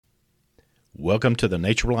Welcome to the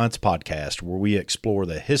Nature Reliance Podcast, where we explore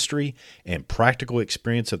the history and practical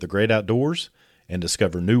experience of the great outdoors and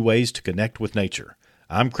discover new ways to connect with nature.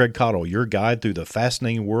 I'm Craig Cottle, your guide through the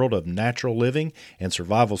fascinating world of natural living and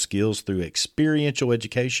survival skills through experiential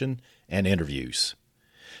education and interviews.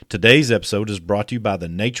 Today's episode is brought to you by the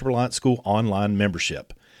Nature Reliance School Online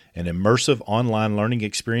Membership, an immersive online learning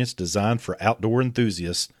experience designed for outdoor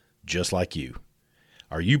enthusiasts just like you.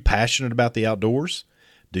 Are you passionate about the outdoors?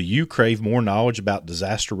 Do you crave more knowledge about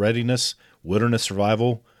disaster readiness, wilderness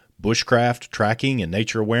survival, bushcraft, tracking, and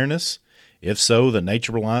nature awareness? If so, the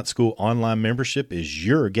Nature Reliance School Online Membership is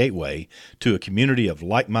your gateway to a community of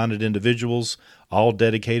like-minded individuals, all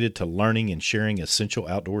dedicated to learning and sharing essential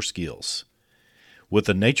outdoor skills. With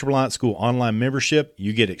the Nature Reliance School Online Membership,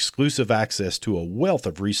 you get exclusive access to a wealth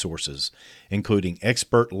of resources, including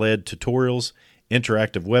expert-led tutorials,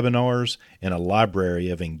 interactive webinars, and a library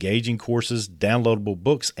of engaging courses, downloadable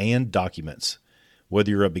books, and documents. Whether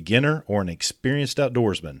you're a beginner or an experienced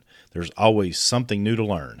outdoorsman, there's always something new to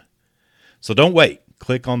learn. So don't wait.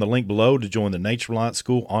 Click on the link below to join the Nature Reliance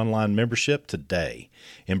School Online Membership today.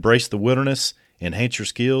 Embrace the wilderness, enhance your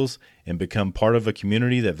skills, and become part of a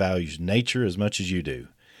community that values nature as much as you do.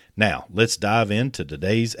 Now, let's dive into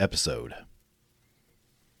today's episode.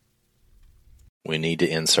 We need to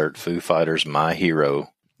insert Foo Fighters' My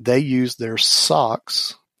Hero. They use their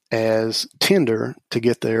socks as tinder to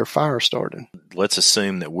get their fire started. Let's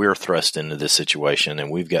assume that we're thrust into this situation and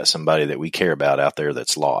we've got somebody that we care about out there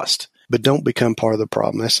that's lost. But don't become part of the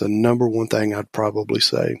problem. That's the number one thing I'd probably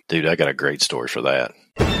say. Dude, I got a great story for that.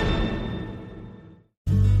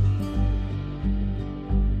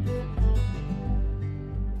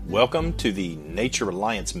 Welcome to the Nature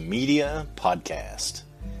Reliance Media Podcast.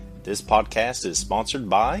 This podcast is sponsored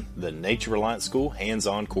by the Nature Reliance School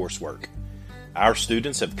Hands-On Coursework. Our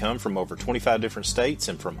students have come from over 25 different states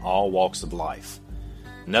and from all walks of life.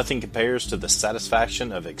 Nothing compares to the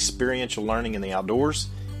satisfaction of experiential learning in the outdoors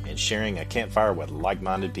and sharing a campfire with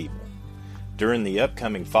like-minded people. During the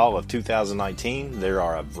upcoming fall of 2019, there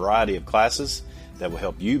are a variety of classes that will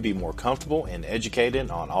help you be more comfortable and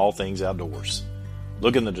educated on all things outdoors.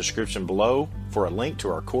 Look in the description below for a link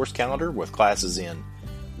to our course calendar with classes in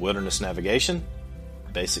wilderness navigation,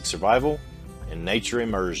 basic survival, and nature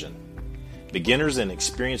immersion. Beginners and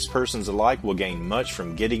experienced persons alike will gain much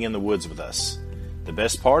from getting in the woods with us. The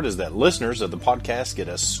best part is that listeners of the podcast get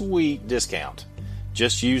a sweet discount.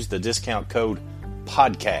 Just use the discount code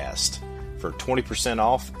PODCAST for 20%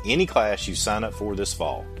 off any class you sign up for this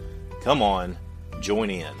fall. Come on, join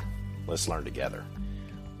in. Let's learn together.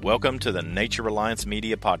 Welcome to the Nature Reliance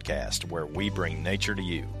Media Podcast, where we bring nature to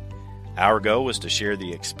you. Our goal is to share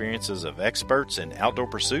the experiences of experts in outdoor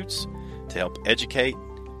pursuits to help educate,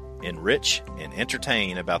 enrich, and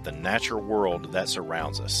entertain about the natural world that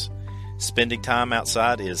surrounds us. Spending time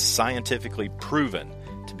outside is scientifically proven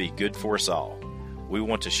to be good for us all. We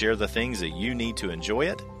want to share the things that you need to enjoy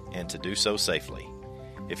it and to do so safely.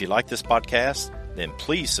 If you like this podcast, then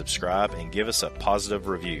please subscribe and give us a positive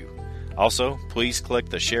review. Also, please click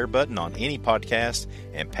the share button on any podcast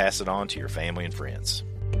and pass it on to your family and friends.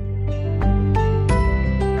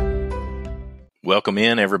 Welcome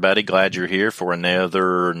in, everybody. Glad you're here for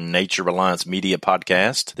another Nature Reliance Media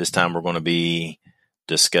Podcast. This time we're going to be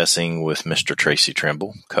discussing with Mr. Tracy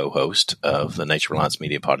Trimble, co-host of the Nature Reliance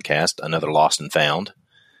Media Podcast, another Lost and Found,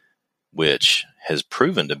 which has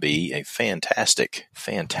proven to be a fantastic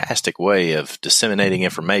way of disseminating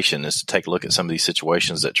information, is to take a look at some of these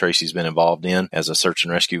situations that Tracy's been involved in as a search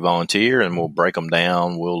and rescue volunteer, and we'll break them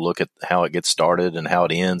down. We'll look at how it gets started and how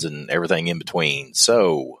it ends and everything in between.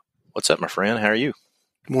 So, what's up, my friend? How are you?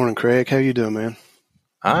 Good morning, Craig. How you doing, man?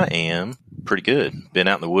 I am pretty good. Been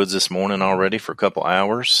out in the woods this morning already for a couple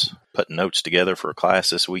hours, putting notes together for a class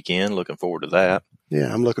this weekend. Looking forward to that.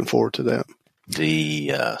 Yeah, I'm looking forward to that.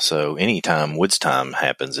 So anytime woods time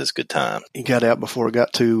happens, it's good time. You got out before it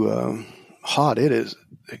got too hot. It is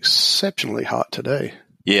exceptionally hot today.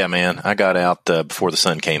 Yeah, man. I got out before the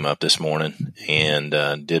sun came up this morning and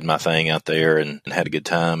did my thing out there and had a good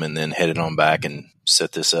time, and then headed on back and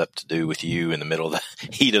set this up to do with you in the middle of the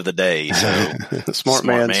heat of the day. So smart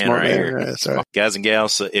man right here. Yeah, that's right. Guys and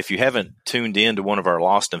gals, if you haven't tuned in to one of our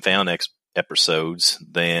Lost and Found episodes,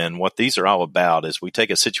 then what these are all about is we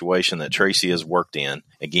take a situation that Tracy has worked in,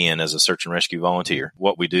 again, as a search and rescue volunteer.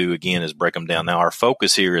 What we do, again, is break them down. Now, our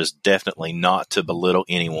focus here is definitely not to belittle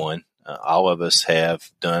anyone. All of us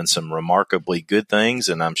have done some remarkably good things,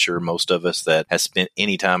 and I'm sure most of us that have spent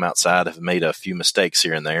any time outside have made a few mistakes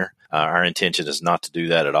here and there. Our intention is not to do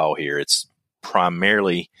that at all here. It's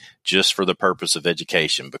primarily just for the purpose of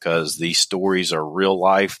education, because these stories are real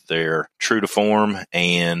life, they're true to form,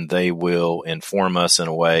 and they will inform us in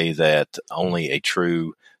a way that only a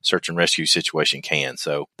true search and rescue situation can.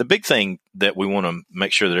 So the big thing that we want to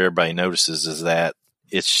make sure that everybody notices is that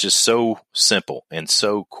it's just so simple and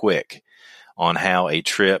so quick on how a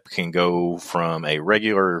trip can go from a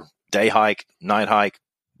regular day hike, night hike,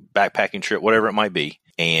 backpacking trip, whatever it might be,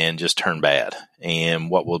 and just turn bad. And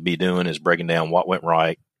what we'll be doing is breaking down what went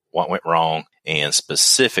right, what went wrong, and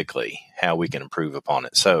specifically how we can improve upon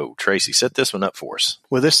it. So, Tracy, set this one up for us.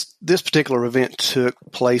 Well, this particular event took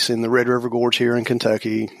place in the Red River Gorge here in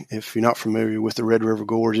Kentucky. If you're not familiar with the Red River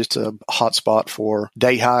Gorge, it's a hot spot for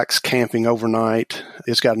day hikes, camping overnight.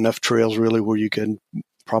 It's got enough trails really where you can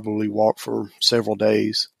probably walk for several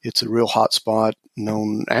days. It's a real hot spot,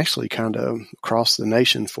 known actually kind of across the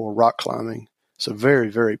nation for rock climbing. It's a very,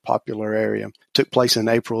 very popular area. Took place in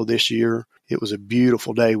April of this year. It was a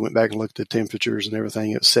beautiful day. Went back and looked at the temperatures and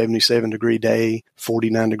everything. It was 77-degree day,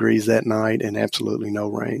 49 degrees that night, and absolutely no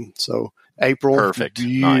rain. So April, perfect,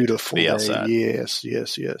 beautiful night to be day. outside.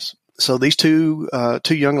 Yes. So these two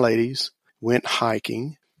young ladies went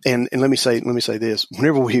hiking, and let me say this: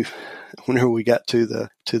 whenever we got to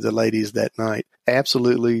the ladies that night,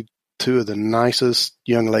 absolutely two of the nicest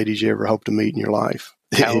young ladies you ever hope to meet in your life.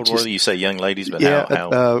 How old were they? You say young ladies, but yeah,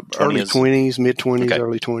 how early 20s, mid-20s, Okay.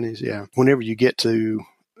 early 20s, yeah. Whenever you get to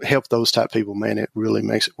help those type people, man, it really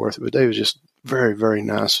makes it worth it. But they were just very, very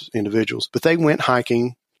nice individuals. But they went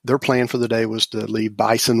hiking. Their plan for the day was to leave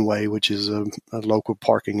Bison Way, which is a local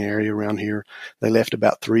parking area around here. They left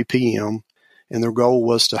about 3 p.m., and their goal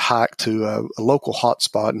was to hike to a local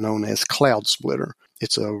hotspot known as Cloud Splitter.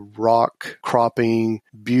 It's a rock cropping,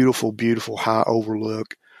 beautiful, beautiful high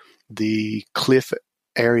overlook. The cliff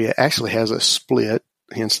area actually has a split,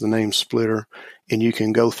 hence the name Splitter, and you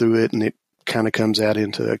can go through it and it kind of comes out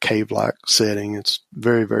into a cave-like setting. It's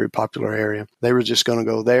very, very popular area. They were just going to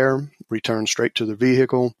go there, return straight to the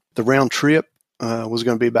vehicle. The round trip was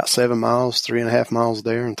going to be about 7 miles, 3.5 miles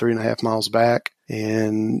there and 3.5 miles back.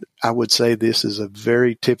 And I would say this is a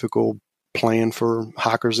very typical plan for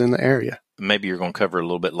hikers in the area. Maybe you're going to cover it a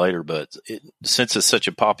little bit later, but since it's such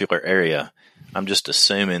a popular area, I'm just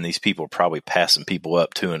assuming these people are probably passing people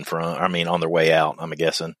up to and from. I mean, on their way out, I'm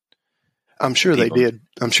guessing. I'm sure People. they did.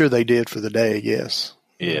 I'm sure they did for the day, yes.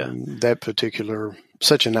 Yeah. That particular,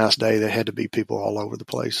 such a nice day, there had to be people all over the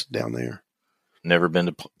place down there. Never been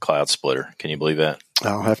to Cloud Splitter. Can you believe that?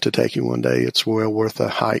 I'll have to take you one day. It's well worth a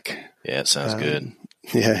hike. Yeah, it sounds good.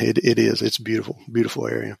 Yeah, it is. It's beautiful, beautiful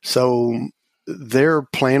area. So their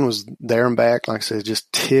plan was there and back, like I said,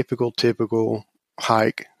 just typical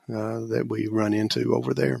hike that we run into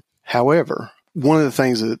over there. However, one of the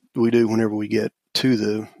things that we do whenever we get to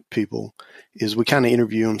the people is we kind of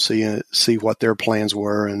interview them, see what their plans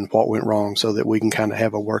were and what went wrong so that we can kind of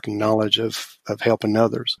have a working knowledge of helping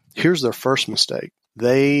others. Here's their first mistake.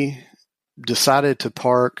 They decided to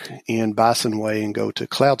park in Bison Way and go to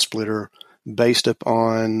Cloud Splitter based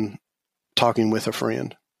upon talking with a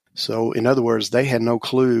friend. So in other words, they had no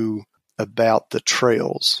clue about the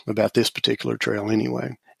trails, about this particular trail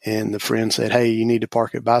anyway. And the friend said, hey, you need to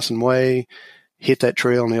park at Bison Way, hit that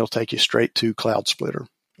trail, and it'll take you straight to Cloud Splitter.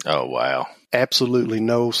 Oh, wow. Absolutely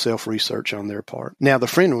no self-research on their part. Now, the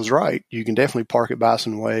friend was right. You can definitely park at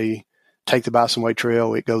Bison Way, take the Bison Way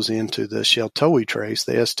trail. It goes into the Sheltowee Trace,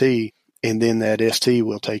 the ST, and then that ST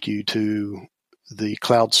will take you to the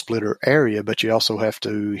Cloud Splitter area, but you also have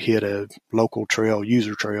to hit a local trail,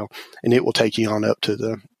 user trail, and it will take you on up to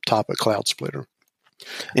the top of Cloud Splitter.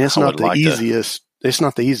 And it's not the easiest. It's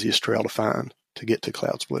not the easiest trail to find to get to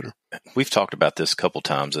Cloud Splitter. We've talked about this a couple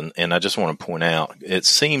times, and I just want to point out, it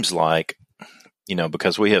seems like,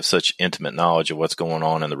 because we have such intimate knowledge of what's going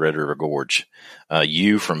on in the Red River Gorge,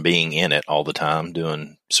 you from being in it all the time,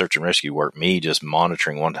 doing search and rescue work, me just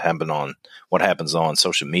monitoring what happens on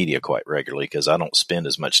social media quite regularly, because I don't spend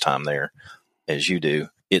as much time there as you do.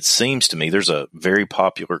 It seems to me there's a very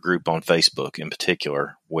popular group on Facebook in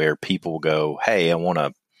particular where people go, hey, I want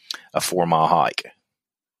a 4-mile hike.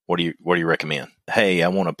 What do you recommend? Hey, I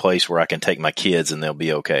want a place where I can take my kids and they'll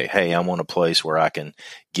be okay. Hey, I want a place where I can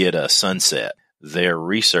get a sunset. Their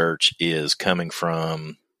research is coming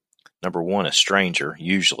from, number one, a stranger,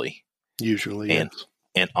 usually. Yes.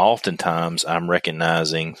 And oftentimes I'm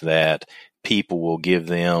recognizing that people will give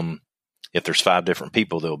them, if there's 5 different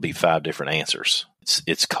people, there'll be 5 different answers.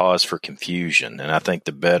 It's cause for confusion. And I think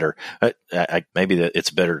it's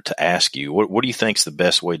better to ask you, what do you think is the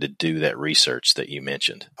best way to do that research that you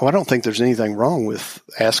mentioned? Oh, I don't think there's anything wrong with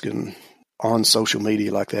asking on social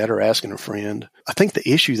media like that or asking a friend. I think the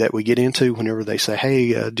issue that we get into whenever they say,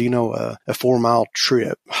 hey, do you know a 4-mile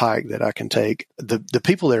trip hike that I can take? The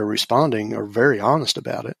people that are responding are very honest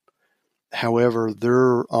about it. However,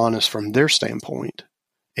 they're honest from their standpoint,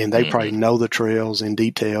 and they probably know the trails in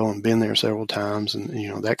detail and been there several times and,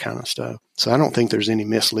 that kind of stuff. So I don't think there's any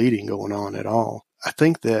misleading going on at all. I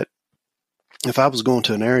think that if I was going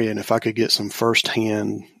to an area and if I could get some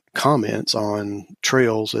firsthand comments on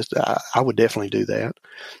trails, I would definitely do that.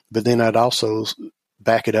 But then I'd also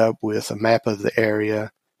back it up with a map of the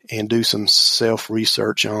area and do some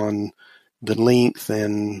self-research on the length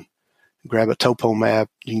and grab a topo map.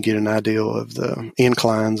 You can get an idea of the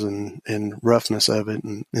inclines and roughness of it.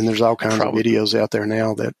 And there's all kinds of videos out there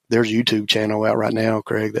now that there's a YouTube channel out right now,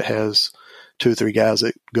 Craig, that has 2 or 3 guys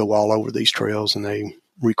that go all over these trails and they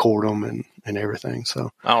record them and everything.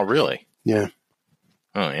 So. Oh, really? Yeah.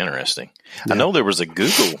 Oh, interesting. Yeah. I know there was a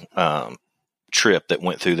Google trip that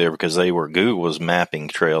went through there because Google was mapping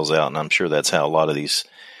trails out, and I'm sure that's how a lot of these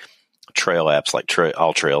trail apps like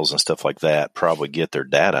All Trails and stuff like that probably get their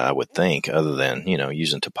data, I would think, other than,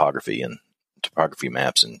 using topography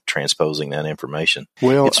maps and transposing that information.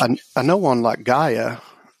 Well, I know one like Gaia,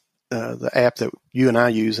 the app that you and I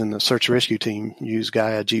use and the search and rescue team use,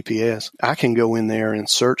 Gaia GPS. I can go in there and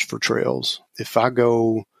search for trails. If I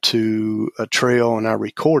go to a trail and I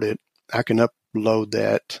record it, I can upload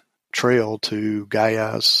that trail to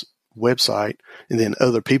Gaia's website, and then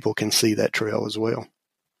other people can see that trail as well.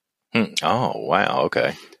 Oh, wow.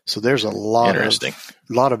 Okay. So there's a lot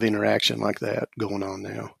of interaction like that going on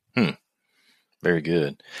now. Very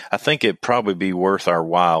good. I think it'd probably be worth our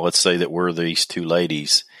while. Let's say that we're these 2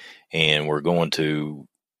 ladies and we're going to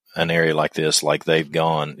an area like this, like they've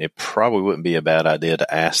gone. It probably wouldn't be a bad idea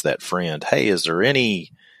to ask that friend, hey, is there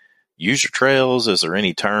any user trails? Is there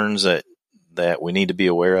any turns that we need to be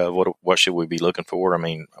aware of? What should we be looking for? I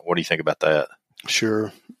mean, what do you think about that?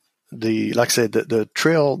 Sure. Like I said,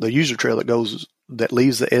 the user trail that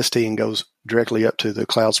leaves the ST and goes directly up to the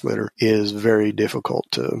Cloud Splitter is very difficult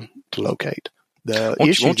to locate. The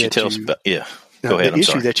issue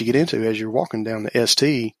that you get into as you're walking down the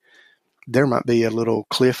ST, there might be a little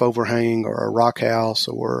cliff overhang or a rock house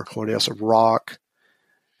or a rock,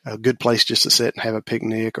 a good place just to sit and have a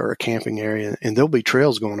picnic or a camping area. And there'll be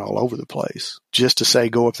trails going all over the place. Just to say,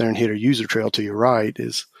 go up there and hit a user trail to your right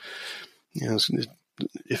is,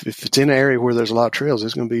 if it's in an area where there's a lot of trails,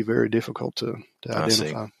 it's going to be very difficult to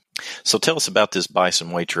identify. So tell us about this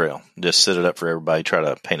Bison Way Trail. Just set it up for everybody. Try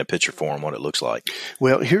to paint a picture for them what it looks like.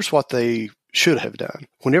 Well, here's what they should have done.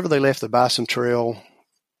 Whenever they left the Bison Trail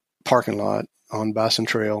parking lot on Bison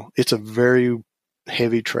Trail, it's a very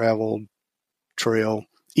heavy traveled trail,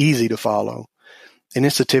 easy to follow. And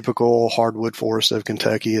it's a typical hardwood forest of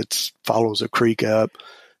Kentucky. It follows a creek up,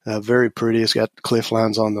 very pretty. It's got cliff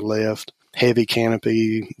lines on the left, heavy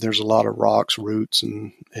canopy. There's a lot of rocks, roots,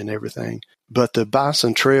 and everything. But the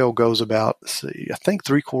Bison Trail goes about, I think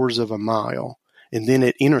 3/4 of a mile, and then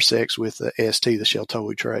it intersects with the ST, the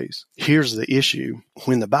Sheltowee Trace. Here's the issue.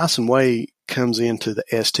 When the Bison Way comes into the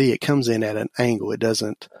ST, it comes in at an angle. It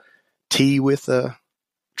doesn't tee with the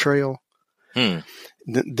trail.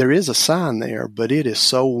 There is a sign there, but it is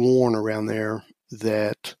so worn around there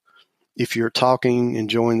that if you're talking,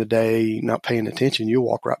 enjoying the day, not paying attention, you'll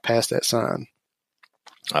walk right past that sign.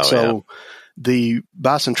 The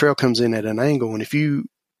Bison Trail comes in at an angle, and if you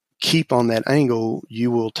keep on that angle,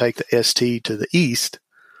 you will take the ST to the east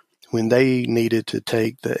when they needed to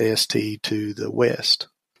take the ST to the west.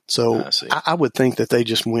 So I would think that they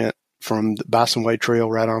just went from the Bison Way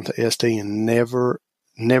Trail right onto ST and never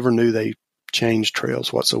knew they changed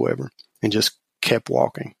trails whatsoever and just kept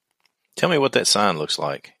walking. Tell me what that sign looks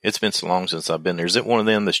like. It's been so long since I've been there. Is it one of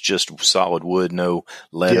them that's just solid wood, no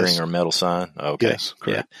lettering or metal sign? Okay. Yes,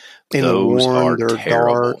 correct. Yeah. And those they're worn, they're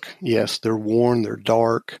terrible. dark. Yes, they're worn, they're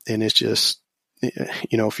dark, and it's just,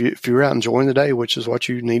 if you're out enjoying the day, which is what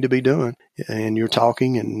you need to be doing, and you're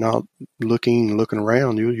talking and not looking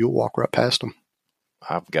around, you'll walk right past them.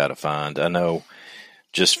 I've got to find. I know.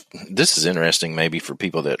 This is interesting maybe for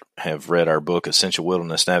people that have read our book, Essential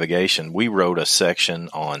Wilderness Navigation. We wrote a section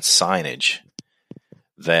on signage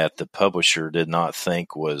that the publisher did not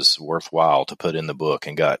think was worthwhile to put in the book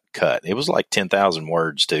and got cut. It was like 10,000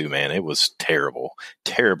 words too, man. It was terrible,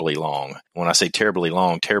 terribly long. When I say terribly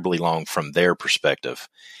long from their perspective.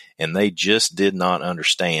 And they just did not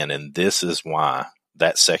understand. And this is why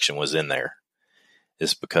that section was in there.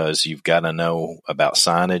 It's because you've got to know about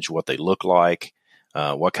signage, what they look like,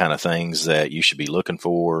 what kind of things that you should be looking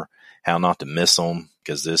for, how not to miss them,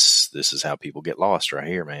 because this is how people get lost right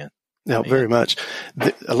here, man. No, very much.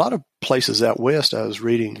 A lot of places out west, I was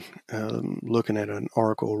reading, looking at an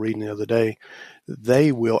article reading the other day,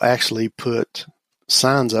 they will actually put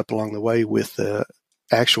signs up along the way with the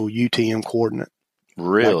actual UTM coordinate.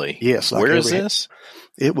 Really? Yes. Where is this?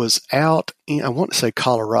 It was out in, I want to say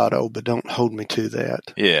Colorado, but don't hold me to that.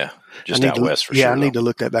 Yeah, just out west for sure. Yeah, I need to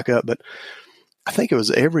look that back up, but I think it was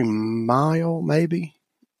every mile, maybe.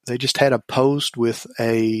 They just had a post with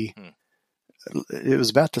it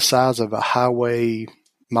was about the size of a highway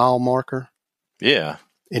mile marker. Yeah.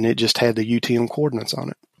 And it just had the UTM coordinates on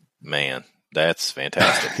it. Man, that's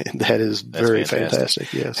fantastic. That's very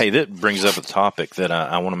fantastic, yes. Hey, that brings up a topic that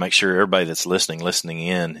I want to make sure everybody that's listening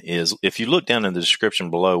in is, if you look down in the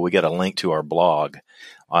description below, we got a link to our blog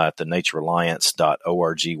at the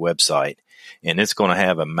naturalliance.org website. And it's going to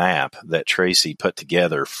have a map that Tracy put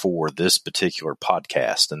together for this particular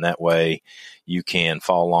podcast. And that way you can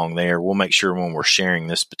follow along there. We'll make sure when we're sharing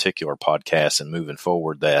this particular podcast and moving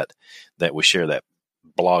forward that we share that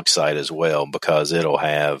blog site as well, because it'll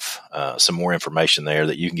have some more information there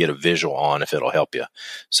that you can get a visual on if it'll help you.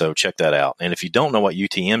 So check that out. And if you don't know what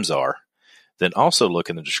UTMs are, then also look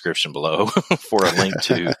in the description below for a link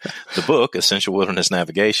to the book, Essential Wilderness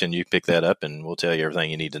Navigation. You pick that up and we'll tell you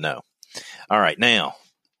everything you need to know. All right, now,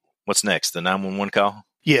 what's next? The 911 call?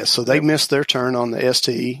 Yes, so they missed their turn on the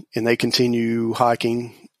ST, and they continue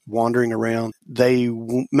hiking, wandering around. They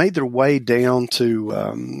made their way down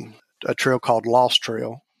to a trail called Lost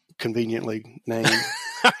Trail, conveniently named.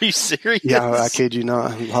 Are you serious? Yeah, I kid you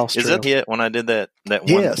not. Lost Trail. Is that the hit when I did that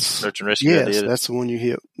one search and rescue? Yes, that's the one you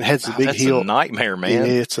hit. It has the big hill. That's a nightmare, man.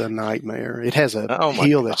 It's a nightmare. It has a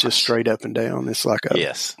hill that's just straight up and down. It's like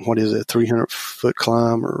a, what is it, 300-foot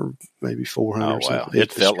climb or maybe 400 or something. Wow.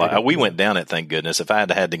 It felt like we went down it, thank goodness. If I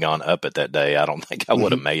had to gone up it that day, I don't think I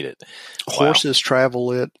would have made it. Horses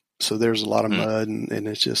travel it, so there's a lot of mud, and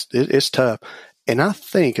it's just, it's tough. And I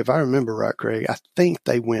think, if I remember right, Craig, I think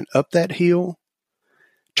they went up that hill,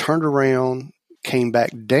 turned around, came back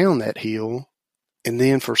down that hill, and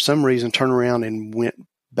then for some reason turned around and went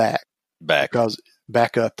back because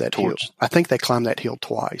back up that hill. I think they climbed that hill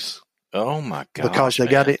twice. Oh my God! Because they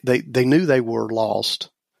got it, they knew they were lost,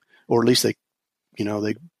 or at least they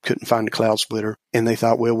couldn't find the cloud splitter, and they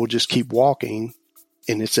thought, well, we'll just keep walking.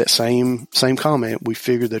 And it's that same comment. We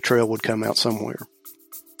figured the trail would come out somewhere.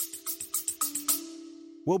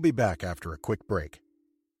 We'll be back after a quick break.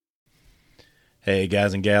 Hey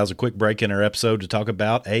guys and gals, a quick break in our episode to talk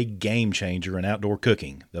about a game changer in outdoor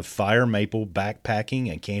cooking, the Fire Maple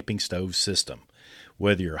backpacking and camping stove system.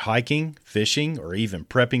 Whether you're hiking, fishing, or even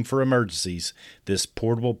prepping for emergencies, this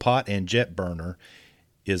portable pot and jet burner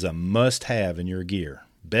is a must-have in your gear.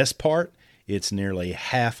 Best part, it's nearly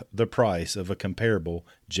half the price of a comparable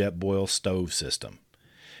Jetboil stove system.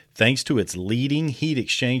 Thanks to its leading heat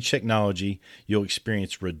exchange technology, you'll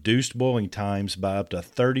experience reduced boiling times by up to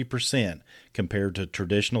 30% compared to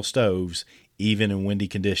traditional stoves, even in windy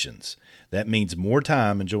conditions. That means more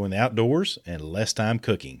time enjoying the outdoors and less time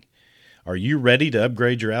cooking. Are you ready to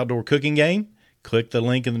upgrade your outdoor cooking game? Click the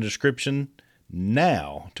link in the description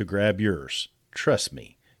now to grab yours. Trust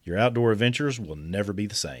me, your outdoor adventures will never be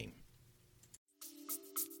the same.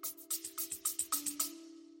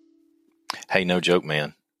 Hey, no joke,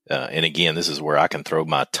 man. And again, this is where I can throw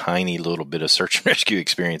my tiny little bit of search and rescue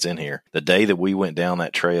experience in here. The day that we went down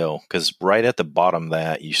that trail, because right at the bottom of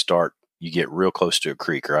that, you get real close to a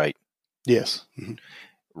creek, right? Yes.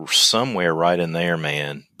 Mm-hmm. Somewhere right in there,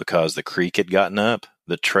 man, because the creek had gotten up,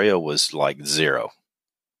 the trail was like zero.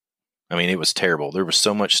 I mean, it was terrible. There was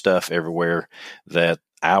so much stuff everywhere that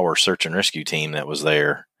our search and rescue team that was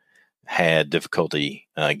there had difficulty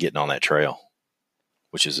getting on that trail,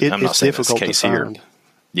 which is, I'm not saying that's the case here.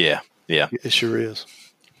 Yeah. It sure is.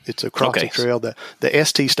 It's a crossing trail. The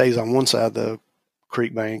ST stays on one side of the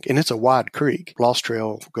creek bank, and it's a wide creek. Lost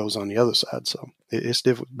Trail goes on the other side, so it's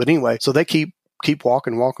difficult. But anyway, so they keep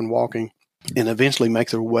walking, and eventually make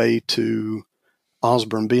their way to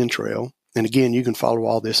Osborne Bend Trail. And again, you can follow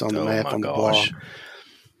all this on the map on the blog.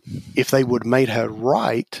 If they would have made a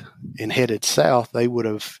right and headed south, they would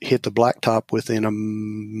have hit the blacktop within a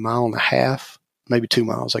mile and a half, maybe 2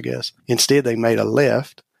 miles, I guess. Instead, they made a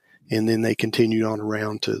left, and then they continued on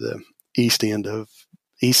around to the east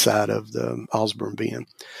side of the Osborne Bend.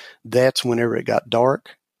 That's whenever it got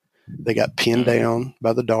dark. They got pinned down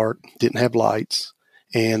by the dark, didn't have lights,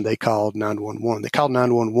 and they called 911. They called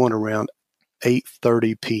 911 around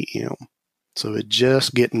 8:30 p.m. So it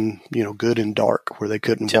just getting, good and dark where they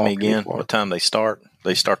couldn't Tell walk me again, anymore. what time they start?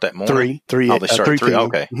 They start that morning? 3. Oh, they start 3 at 3. p.m.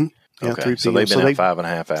 Okay. Mm-hmm. Yeah, okay. 3 p.m. So they've been out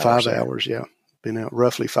 5.5 hours. 5 hours, yeah. Been out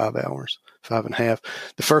roughly 5 hours, 5.5.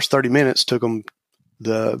 The first 30 minutes took them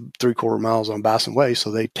the 3/4 miles on Bison Way,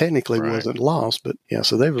 so they technically wasn't lost. But yeah,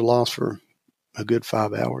 so they were lost for a good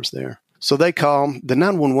 5 hours there. So they call, the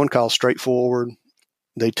 911 call straightforward.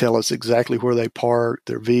 They tell us exactly where they parked,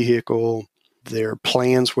 their vehicle, their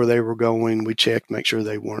plans where they were going. We checked, make sure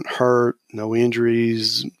they weren't hurt, no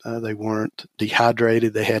injuries, they weren't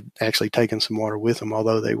dehydrated. They had actually taken some water with them,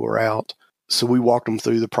 although they were out. So we walked them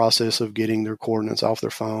through the process of getting their coordinates off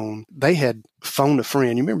their phone. They had phoned a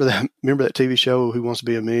friend. You remember that TV show, Who Wants to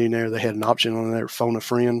Be a Millionaire? They had an option on there, phone a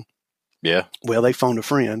friend. Yeah. Well, they phoned a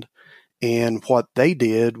friend. And what they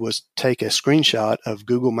did was take a screenshot of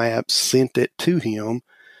Google Maps, sent it to him.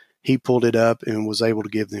 He pulled it up and was able to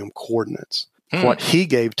give them coordinates. What he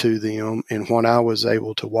gave to them and what I was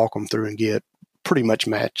able to walk them through and get pretty much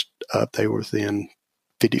matched up. They were within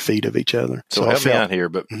 50 feet of each other. So help me out here,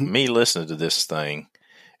 but me listening to this thing,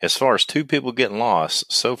 as far as two people getting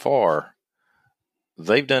lost, so far,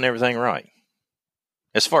 they've done everything right.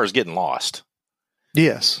 As far as getting lost.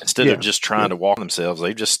 Yes. Instead of just trying to walk themselves,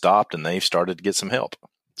 they've just stopped and they've started to get some help.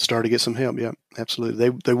 Yeah,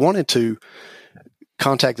 absolutely. They wanted to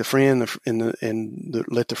contact the friend and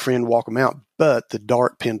let the friend walk them out, but the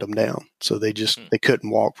dark pinned them down. So they couldn't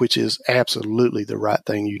walk, which is absolutely the right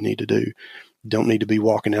thing you need to do. You don't need to be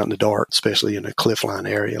walking out in the dark, especially in a cliffline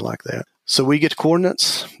area like that. So we get the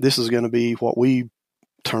coordinates. This is going to be what we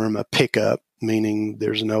term a pickup, meaning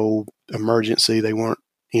there's no emergency. They weren't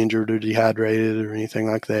injured or dehydrated or anything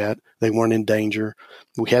like that. They weren't in danger.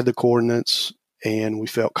 We had the coordinates and we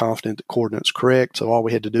felt confident the coordinates correct. So all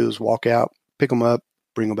we had to do is walk out, pick them up,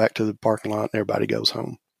 bring them back to the parking lot, and everybody goes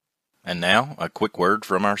home. And now a quick word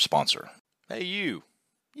from our sponsor. Hey, you.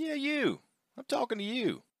 Yeah, you. I'm talking to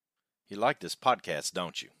you. You like this podcast,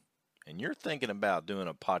 don't you? And you're thinking about doing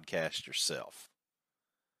a podcast yourself.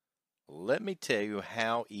 Let me tell you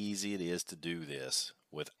how easy it is to do this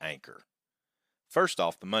with Anchor. First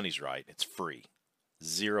off, the money's right. It's free.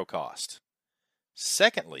 0 cost.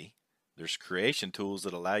 Secondly, there's creation tools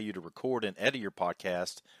that allow you to record and edit your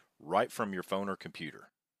podcast right from your phone or computer.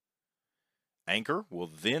 Anchor will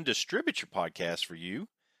then distribute your podcast for you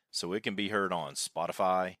so it can be heard on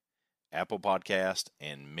Spotify, Apple Podcast,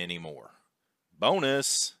 and many more.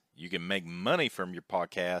 Bonus, you can make money from your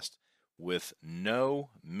podcast with no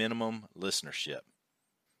minimum listenership.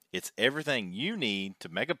 It's everything you need to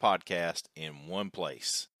make a podcast in one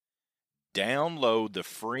place. Download the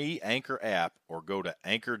free Anchor app or go to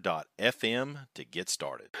anchor.fm to get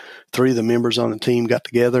started. 3 of the members on the team got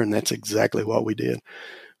together, and that's exactly what we did.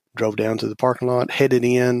 Drove down to the parking lot, headed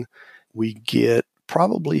in. We get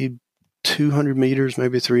probably 200 meters,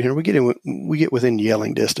 maybe 300. We get within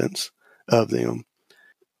yelling distance of them.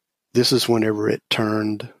 This is whenever it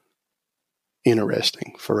turned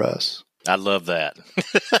interesting for us. I love that.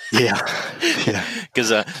 Yeah.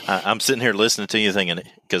 Because I'm sitting here listening to you thinking,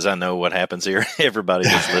 because I know what happens here. Everybody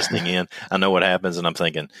that's listening in, I know what happens, and I'm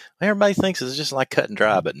thinking, everybody thinks it's just like cut and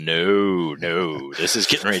dry, but no, this is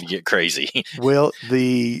getting ready to get crazy. Well,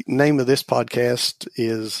 the name of this podcast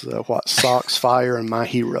is Socks, Fire, and My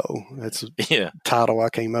Hero. That's a title I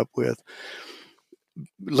came up with.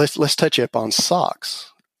 Let's touch up on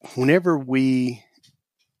socks. Whenever we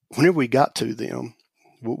got to them,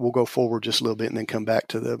 we'll go forward just a little bit and then come back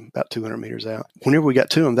to about 200 meters out. Whenever we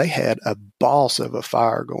got to them, they had a boss of a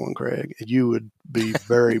fire going, Craig. You would be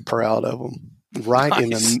very proud of them. Right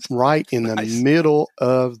in the middle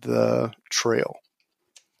of the trail.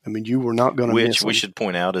 I mean, you were not going to miss them. Which we should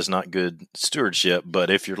point out is not good stewardship,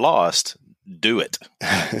 but if you're lost, do it.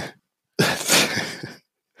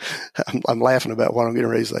 I'm laughing about what I'm getting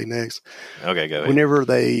ready to say next. Okay, go ahead. Whenever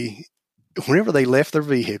they left their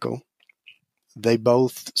vehicle, they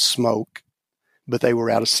both smoke, but they were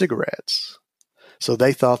out of cigarettes. So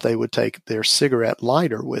they thought they would take their cigarette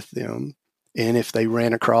lighter with them. And if they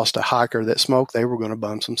ran across a hiker that smoked, they were going to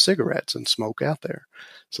bum some cigarettes and smoke out there.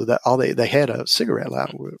 So that they had a cigarette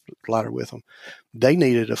lighter with them. They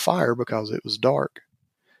needed a fire because it was dark.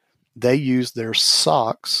 They used their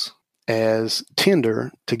socks as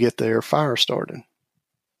tinder to get their fire started.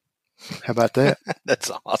 How about that? That's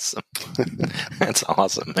awesome. That's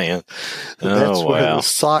awesome, man. That's where the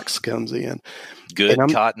socks comes in. Good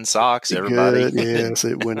cotton socks, everybody. Yes,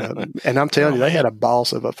 it went up. And I'm telling you, they had a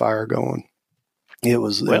boss of a fire going. It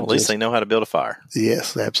was well. At least they know how to build a fire.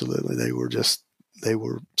 Yes, absolutely. They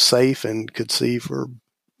were safe and could see for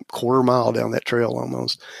a quarter mile down that trail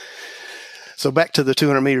almost. So back to the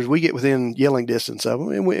 200 meters, we get within yelling distance of them,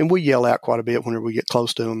 and we yell out quite a bit whenever we get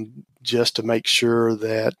close to them, just to make sure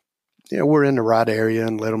that we're in the right area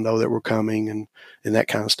and let them know that we're coming and that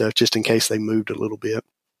kind of stuff, just in case they moved a little bit.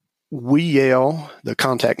 We yell the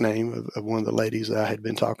contact name of one of the ladies that I had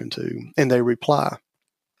been talking to, and they reply.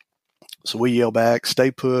 So we yell back,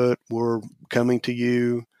 stay put, we're coming to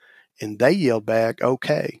you. And they yelled back,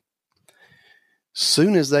 okay.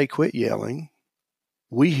 Soon as they quit yelling,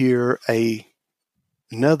 we hear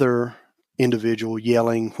another individual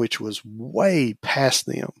yelling, which was way past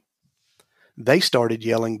them. They started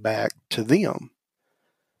yelling back to them,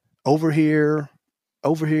 over here,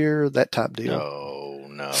 that type deal.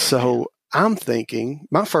 No. So I'm thinking,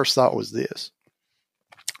 my first thought was this.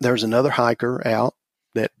 There's another hiker out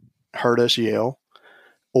that heard us yell,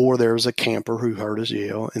 or there's a camper who heard us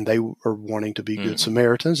yell, and they are wanting to be good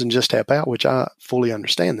Samaritans and just tap out, which I fully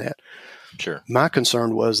understand that. Sure. My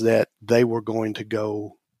concern was that they were going to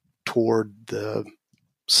go toward the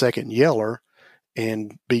second yeller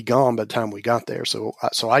and be gone by the time we got there. So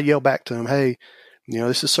I yelled back to them, hey,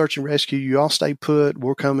 this is search and rescue. You all stay put.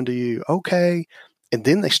 We're coming to you. Okay. And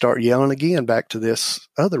then they start yelling again back to this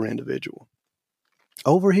other individual.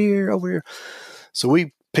 Over here. So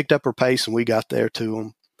we picked up our pace and we got there to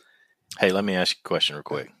them. Hey, let me ask you a question real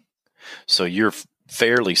quick. So you're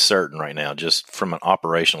fairly certain right now, just from an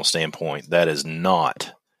operational standpoint, that is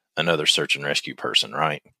not another search and rescue person,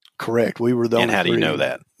 right? Correct. We were the only And how do you three. know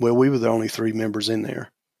that? Well, we were the only 3 members in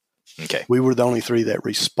there. Okay. We were the only 3 that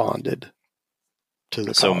responded to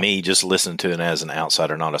the So call. me just listening to it as an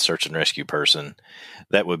outsider, not a search and rescue person,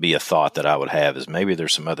 that would be a thought that I would have, is maybe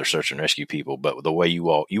there's some other search and rescue people, but the way you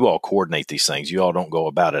all coordinate these things, you all don't go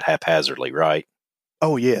about it haphazardly, right?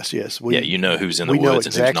 Oh, yes. You know who's in the we know woods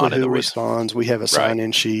exactly and who's not in the who woods. responds. We have a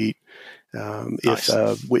sign-in sheet. Nice.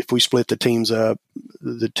 If we split the teams up,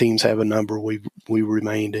 the teams have a number. We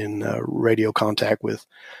remained in radio contact with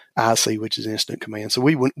IC, which is Incident Command. So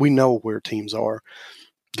we know where teams are.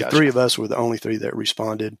 The Gotcha. 3 of us were the only 3 that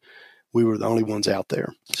responded. We were the only ones out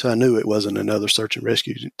there. So I knew it wasn't another search and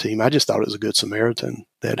rescue team. I just thought it was a good Samaritan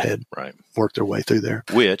that had worked their way through there.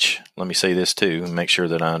 Which, let me say this too, and make sure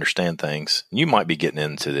that I understand things. You might be getting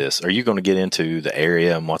into this. Are you going to get into the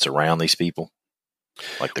area and what's around these people?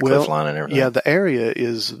 Like the cliff line and everything? Yeah, the area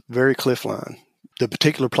is very cliff line. The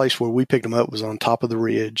particular place where we picked them up was on top of the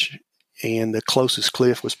ridge, and the closest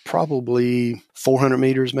cliff was probably 400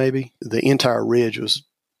 meters maybe. The entire ridge was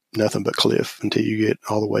nothing but cliff until you get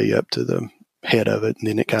all the way up to the head of it, and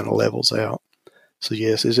then it kind of levels out. So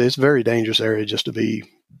yes, it's a very dangerous area just to be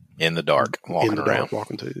in the dark, walking around.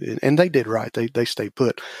 Walking through. And they did right. They stayed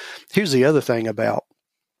put. Here's the other thing about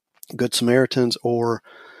Good Samaritans or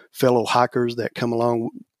fellow hikers that come along.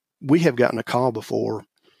 We have gotten a call before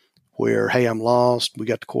where, hey, I'm lost. We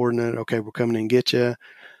got the coordinate. Okay, we're coming in and get you.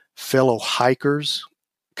 Fellow hikers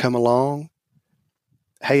come along.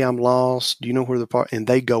 Hey, I'm lost. Do you know where the park? And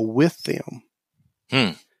they go with them.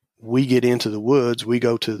 We get into the woods. We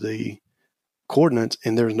go to the coordinates,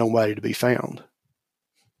 and there's nobody to be found.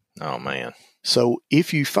 Oh, man. So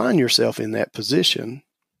if you find yourself in that position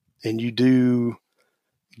and you do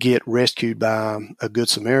get rescued by a Good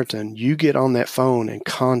Samaritan, you get on that phone and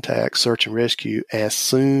contact search and rescue as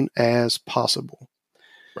soon as possible.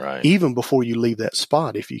 Right. Even before you leave that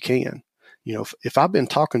spot, if you can. If I've been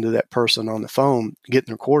talking to that person on the phone, getting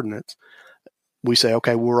their coordinates, we say,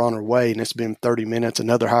 okay, we're on our way, and it's been 30 minutes,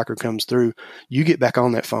 another hiker comes through. You get back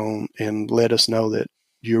on that phone and let us know that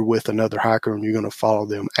you're with another hiker and you're going to follow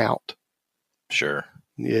them out. Sure.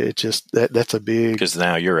 Yeah, it's just that's a big... Because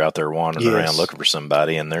now you're out there wandering around looking for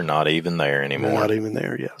somebody, and they're not even there anymore. They're not even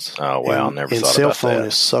there, yes. Oh, wow. And, Never thought cell about phone that.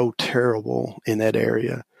 is so terrible in that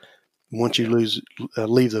area. Once you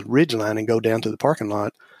leave the ridge line and go down to the parking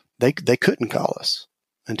lot, they couldn't call us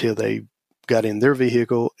until they got in their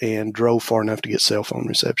vehicle and drove far enough to get cell phone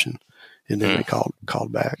reception, and then they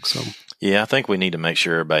called back. So yeah, I think we need to make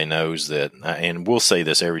sure everybody knows that, and we'll say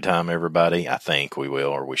this every time, everybody. I think we will,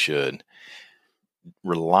 or we should.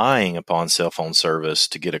 Relying upon cell phone service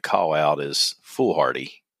to get a call out is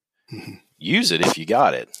foolhardy. Mm-hmm. Use it if you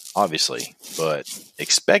got it, obviously, but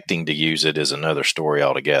expecting to use it is another story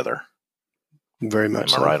altogether. Very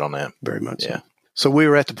much. Am I right on that? Very much. Yeah. So we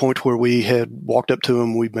were at the point where we had walked up to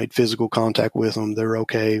them. We've made physical contact with them. They're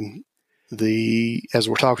okay. As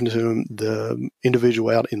we're talking to them, the individual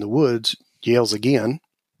out in the woods yells again.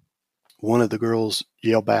 One of the girls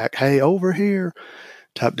yelled back, "Hey, over here,"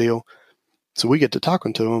 type deal. So we get to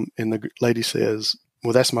talking to him, and the lady says,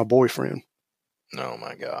 "Well, that's my boyfriend." Oh,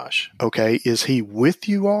 my gosh. Okay, is he with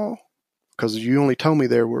you all? Because you only told me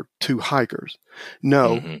there were 2 hikers.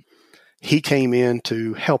 No, he came in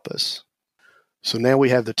to help us. So now we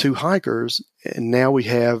have the 2 hikers, and now we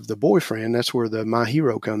have the boyfriend. That's where the My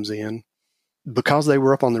Hero comes in. Because they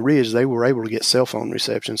were up on the ridge, they were able to get cell phone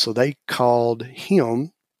reception. So they called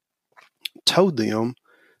him, told them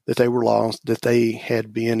that they were lost, that they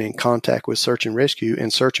had been in contact with Search and Rescue,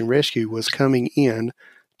 and Search and Rescue was coming in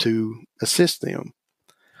to assist them.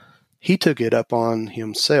 He took it upon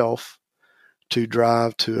himself to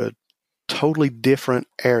drive to a totally different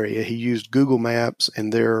area. He used Google Maps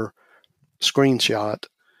and their screenshot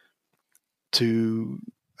to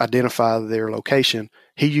identify their location.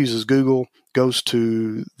 He uses Google, goes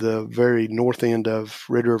to the very north end of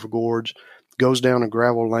Red River Gorge, goes down a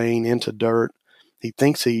gravel lane into dirt. He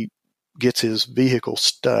thinks he gets his vehicle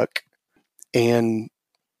stuck and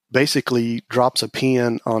basically drops a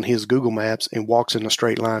pin on his Google Maps and walks in a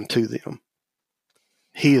straight line to them.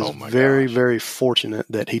 He is very fortunate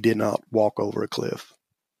that he did not walk over a cliff.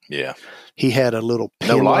 Yeah. He had a little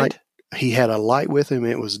pin No light? He had a light with him.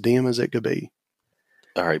 It was dim as it could be.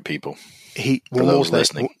 All right, people. One more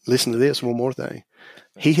thing. Listen to this. One more thing.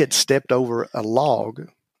 He had stepped over a log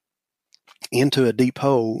into a deep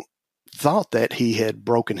hole, thought that he had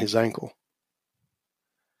broken his ankle.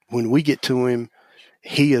 When we get to him,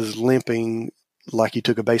 he is limping like he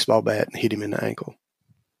took a baseball bat and hit him in the ankle.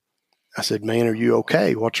 I said, "Man, are you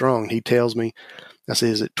okay? What's wrong?" He tells me. I said,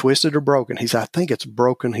 "Is it twisted or broken?" He said, "I think it's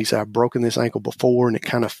broken." He said, "I've broken this ankle before and it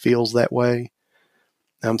kind of feels that way."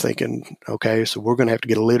 I'm thinking, okay, so we're going to have to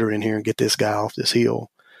get a litter in here and get this guy off this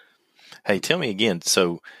hill. Hey, tell me again.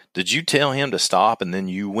 So did you tell him to stop and then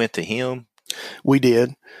you went to him? We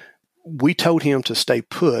did. We told him to stay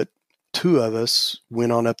put. Two of us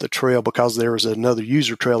went on up the trail because there was another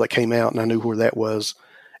user trail that came out and I knew where that was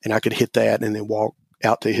and I could hit that and then walk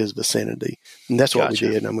out to his vicinity. And that's what we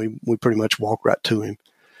did. And we pretty much walked right to him.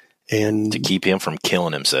 And to keep him from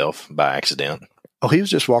killing himself by accident. Oh, he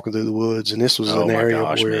was just walking through the woods, and this was an area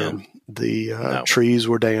where the trees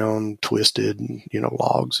were down, twisted, and,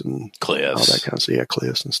 logs and cliffs, all that kind of stuff. Yeah,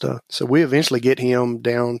 cliffs and stuff. So we eventually get him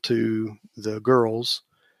down to the girls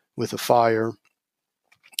with a fire,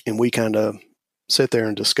 and we kind of sit there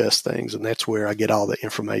and discuss things, and that's where I get all the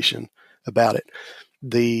information about it.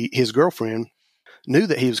 His girlfriend knew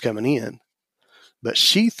that he was coming in, but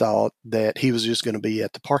she thought that he was just going to be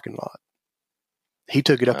at the parking lot. He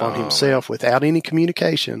took it up on himself without any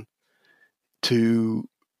communication to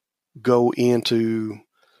go into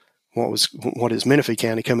what is Menifee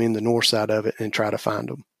County, come in the north side of it and try to find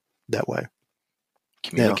them that way.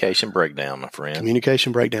 Communication breakdown, my friend.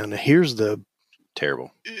 Communication breakdown. Now, here's the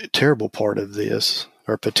terrible part of this,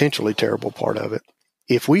 or potentially terrible part of it.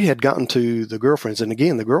 If we had gotten to the girlfriends, and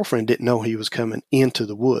again, the girlfriend didn't know he was coming into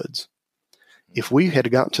the woods. If we had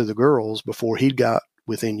gotten to the girls before he got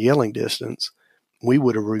within yelling distance, we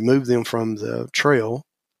would have removed them from the trail.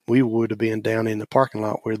 We would have been down in the parking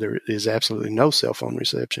lot where there is absolutely no cell phone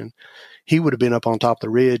reception. He would have been up on top of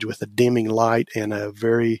the ridge with a dimming light and a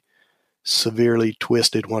very severely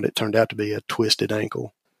twisted, what it turned out to be a twisted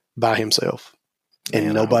ankle by himself.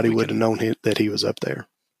 And nobody would have known that he was up there.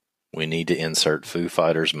 We need to insert Foo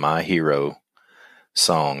Fighters' My Hero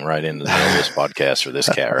song right into the middle of this podcast for this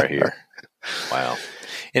cat right here. Wow.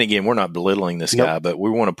 And again, we're not belittling this guy, but we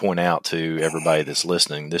want to point out to everybody that's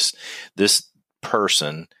listening, this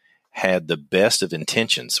person had the best of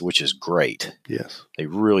intentions, which is great. Yes. They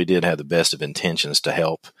really did have the best of intentions to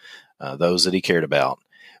help those that he cared about.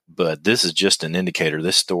 But this is just an indicator.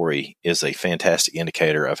 This story is a fantastic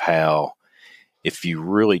indicator of how, if you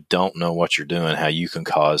really don't know what you're doing, how you can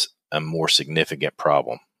cause a more significant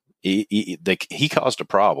problem. He caused a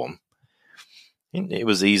problem. It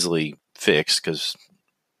was easily fixed because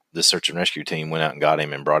the search and rescue team went out and got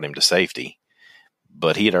him and brought him to safety.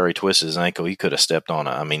 But he had already twisted his ankle. He could have stepped on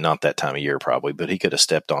not that time of year probably, but he could have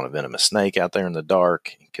stepped on a venomous snake out there in the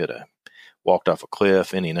dark. He could have walked off a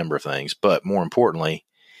cliff, any number of things. But more importantly,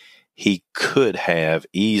 he could have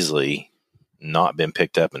easily not been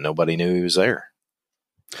picked up and nobody knew he was there.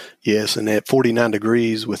 Yes, and at 49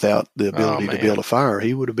 degrees without the ability to build a fire,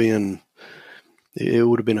 it would have been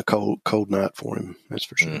a cold night for him. That's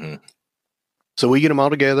for sure. Mm-hmm. So we get them all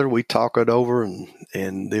together, we talk it over,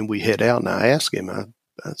 and then we head out. And I asked him, I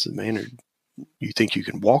said, "Man, you think you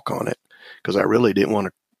can walk on it?" Because I really didn't want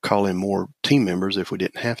to call in more team members if we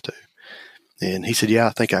didn't have to. And he said, "Yeah,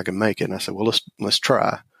 I think I can make it." And I said, "Well, let's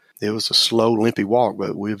try." It was a slow, limpy walk,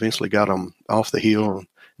 but we eventually got them off the hill and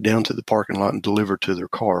down to the parking lot and delivered to their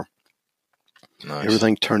car. Nice.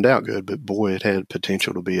 Everything turned out good, but boy, it had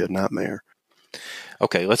potential to be a nightmare.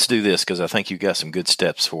 Okay, let's do this because I think you've got some good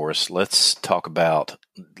steps for us. Let's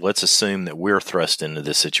assume that we're thrust into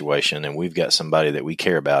this situation and we've got somebody that we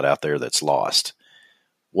care about out there that's lost.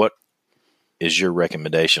 What is your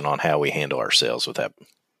recommendation on how we handle ourselves with that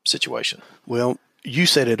situation? Well, you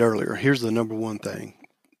said it earlier. Here's the number one thing.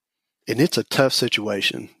 And it's a tough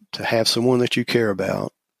situation to have someone that you care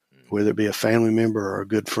about, whether it be a family member or a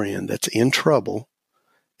good friend, that's in trouble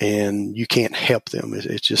and you can't help them.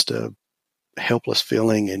 It's just helpless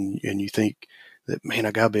feeling and you think that, man,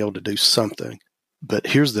 I got to be able to do something. But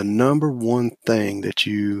here's the number one thing that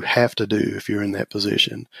you have to do if you're in that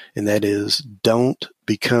position, and that is don't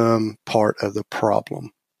become part of the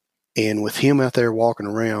problem. And with him out there walking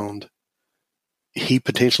around, he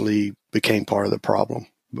potentially became part of the problem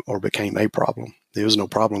or became a problem. There was no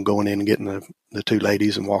problem going in and getting the two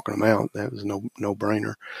ladies and walking them out. That was no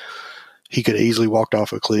brainer. He could have easily walked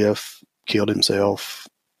off a cliff, killed himself.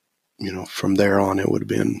 From there on, it would have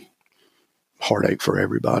been heartache for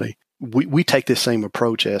everybody. We take this same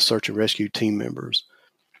approach as search and rescue team members.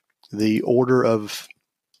 The order of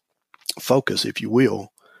focus, if you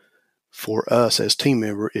will, for us as team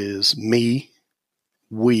member is me,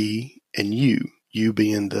 we, and you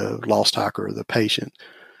being the lost hiker or the patient.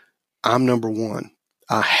 I'm number one.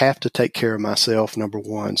 I have to take care of myself, number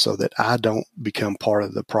one, so that I don't become part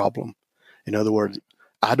of the problem. In other words,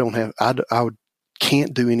 I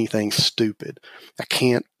can't do anything stupid. I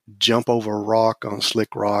can't jump over a rock on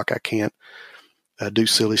slick rock. I can't do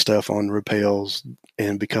silly stuff on rappels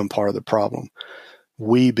and become part of the problem.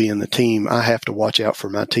 We being the team, I have to watch out for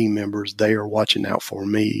my team members. They are watching out for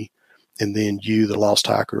me. And then you, the lost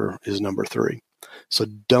hiker, is number three. So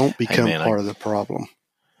don't become part of the problem.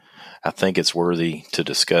 I think it's worthy to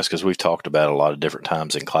discuss because we've talked about it a lot of different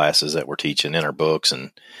times in classes that we're teaching in our books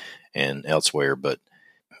and elsewhere. But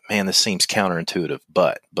man, this seems counterintuitive,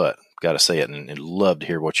 but got to say it, and I'd love to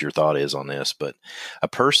hear what your thought is on this. But a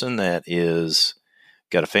person that is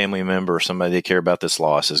got a family member or somebody they care about this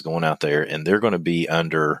loss is going out there, and they're going to be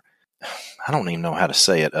under, I don't even know how to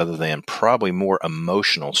say it other than probably more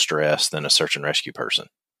emotional stress than a search and rescue person.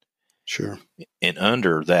 Sure. And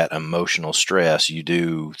under that emotional stress, you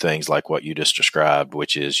do things like what you just described,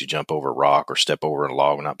 which is you jump over a rock or step over a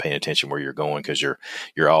log, not paying attention where you're going because you're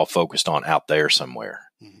all focused on out there somewhere.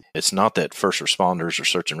 Mm-hmm. It's not that first responders or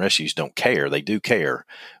search and rescues don't care. They do care,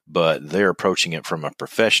 but they're approaching it from a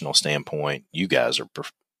professional standpoint. You guys are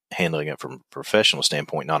handling it from a professional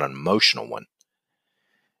standpoint, not an emotional one.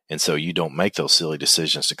 And so you don't make those silly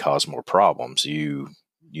decisions to cause more problems. You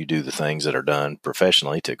do the things that are done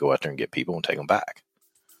professionally to go out there and get people and take them back.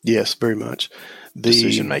 Yes, very much.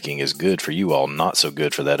 Decision making is good for you all, not so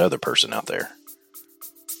good for that other person out there.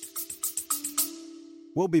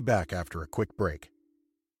 We'll be back after a quick break.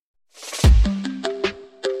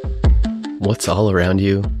 What's all around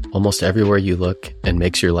you, almost everywhere you look, and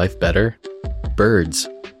makes your life better? Birds.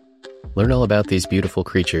 Learn all about these beautiful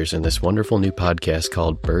creatures in this wonderful new podcast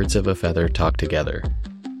called Birds of a Feather Talk Together.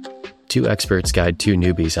 Two experts guide two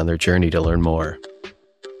newbies on their journey to learn more.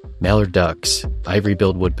 Mallard ducks,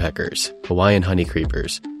 ivory-billed woodpeckers, Hawaiian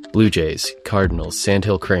honeycreepers, blue jays, cardinals,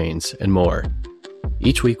 sandhill cranes, and more.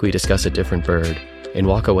 Each week we discuss a different bird and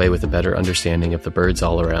walk away with a better understanding of the birds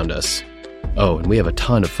all around us. Oh, and we have a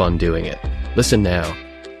ton of fun doing it. Listen now.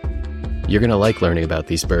 You're going to like learning about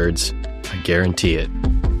these birds. I guarantee it.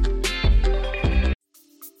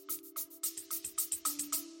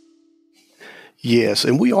 Yes,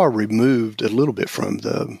 and we are removed a little bit from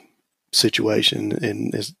the situation.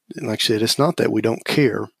 And like I said, it's not that we don't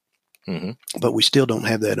care, but we still don't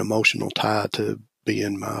have that emotional tie to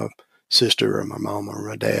being my sister or my mom or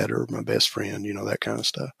my dad or my best friend, that kind of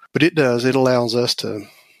stuff. But it allows us to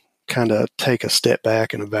kind of take a step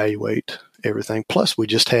back and evaluate everything. Plus, we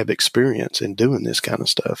just have experience in doing this kind of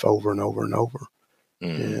stuff over and over and over,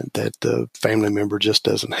 and that the family member just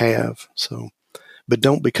doesn't have. So, but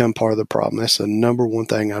don't become part of the problem. That's the number one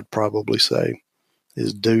thing I'd probably say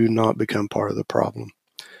is do not become part of the problem.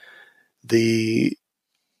 The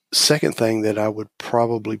second thing that I would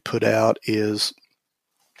probably put out is,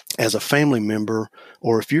 as a family member,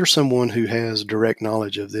 or if you're someone who has direct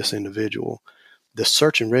knowledge of this individual, the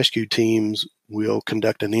search and rescue teams will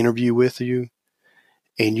conduct an interview with you,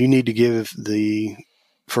 and you need to give the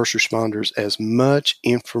first responders as much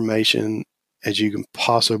information as you can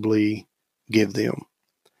possibly give them.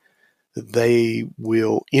 They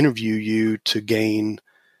will interview you to gain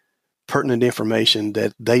pertinent information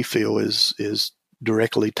that they feel is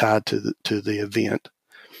directly tied to the event.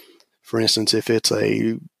 For instance, if it's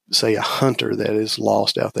a hunter that is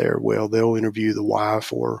lost out there, well, they'll interview the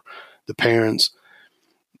wife or the parents.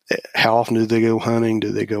 How often do they go hunting?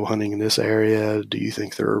 Do they go hunting in this area? Do you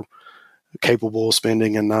think they're capable of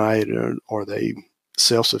spending a night? Or are they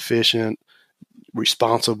self-sufficient,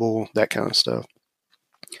 responsible, that kind of stuff?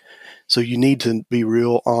 So you need to be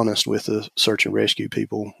real honest with the search and rescue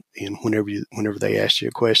people in whenever they ask you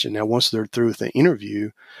a question. Now, once they're through with the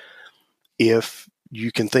interview, if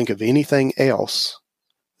you can think of anything else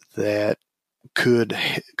that could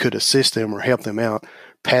assist them or help them out,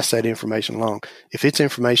 pass that information along. If it's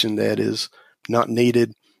information that is not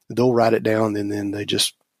needed, they'll write it down and then they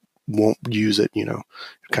just won't use it,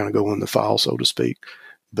 kind of go in the file, so to speak.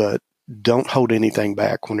 But don't hold anything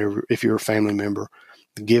back if you're a family member,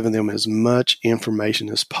 giving them as much information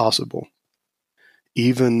as possible,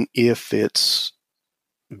 even if it's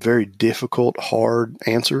very difficult, hard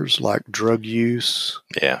answers like drug use.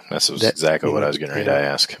 Yeah, that's exactly what I was getting ready to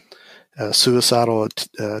ask. Suicidal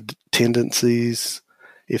tendencies,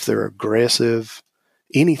 if they're aggressive,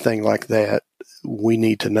 anything like that, we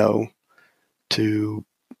need to know to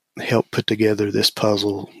help put together this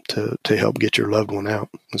puzzle to help get your loved one out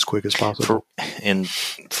as quick as possible.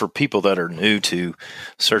 For people that are new to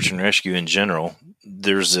search and rescue in general,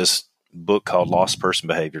 there's this book called Lost Person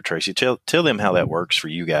Behavior. Tracy, tell them how that works for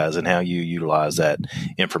you guys and how you utilize that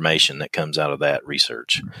information that comes out of that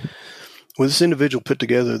research. Well, this individual put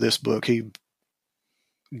together this book. He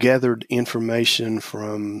gathered information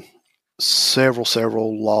from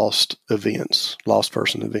several lost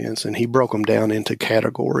person events, and he broke them down into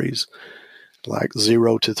categories like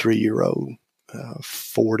 0 to 3 year old,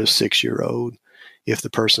 4 to 6 year old, if the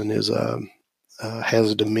person has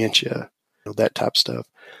a dementia, that type of stuff.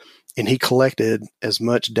 And he collected as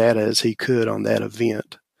much data as he could on that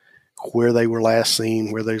event, where they were last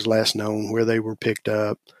seen, where they was last known, where they were picked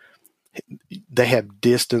up. They have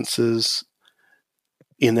distances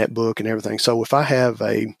in that book and everything. So if I have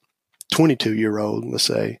a 22-year-old, let's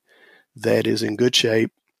say, that is in good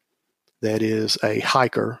shape, that is a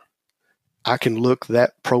hiker, I can look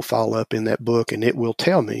that profile up in that book and it will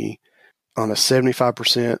tell me on a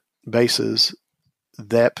 75% basis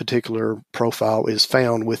that particular profile is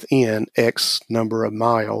found within X number of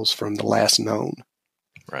miles from the last known.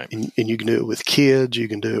 Right. And you can do it with kids, you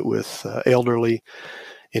can do it with elderly,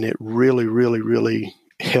 and it really, really, really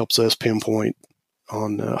helps us pinpoint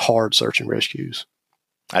on hard search and rescues.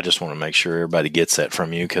 I just want to make sure everybody gets that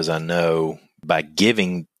from you, because I know by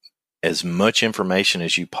giving as much information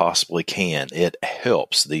as you possibly can, it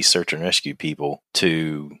helps these search and rescue people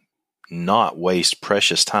to not waste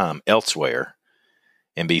precious time elsewhere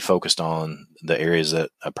and be focused on the areas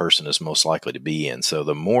that a person is most likely to be in. So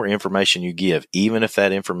the more information you give, even if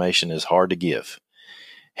that information is hard to give,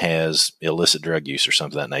 has illicit drug use or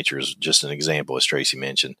something of that nature, is just an example, as Tracy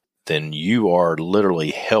mentioned, then you are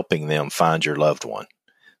literally helping them find your loved one.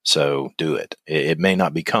 So do it. It may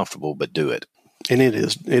not be comfortable, but do it. And it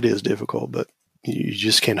is difficult, but you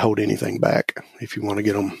just can't hold anything back if you want to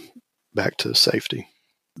get them back to safety.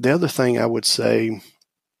 The other thing I would say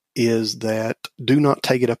is that do not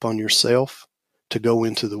take it up on yourself to go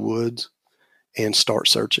into the woods and start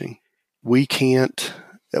searching. We can't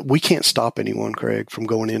stop anyone, Craig, from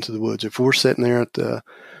going into the woods. If we're sitting there at the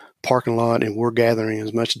parking lot and we're gathering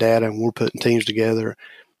as much data and we're putting teams together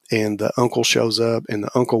and the uncle shows up and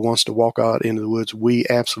the uncle wants to walk out into the woods, we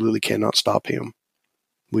absolutely cannot stop him.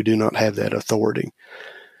 We do not have that authority.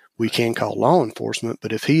 We can call law enforcement,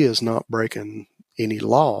 but if he is not breaking any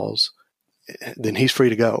laws, then he's free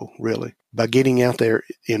to go, really. By getting out there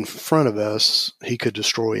in front of us, he could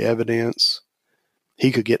destroy evidence.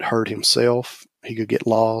 He could get hurt himself. He could get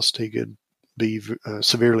lost. He could be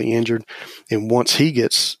severely injured. And once he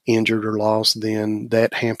gets injured or lost, then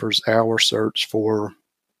that hampers our search for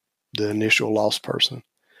the initial lost person.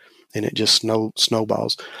 And it just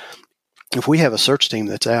snowballs. If we have a search team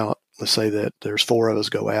that's out, let's say that there's 4 of us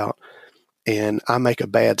go out, and I make a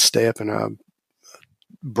bad step and I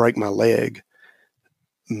break my leg,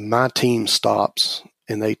 my team stops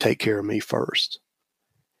and they take care of me first.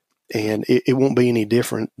 And it won't be any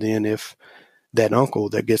different than if that uncle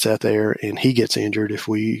that gets out there and he gets injured, if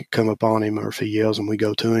we come upon him or if he yells and we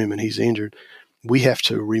go to him and he's injured, we have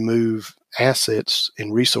to remove assets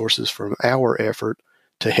and resources from our effort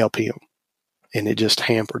to help him. And it just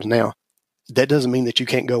hampers. Now, that doesn't mean that you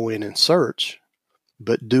can't go in and search,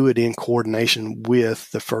 but do it in coordination with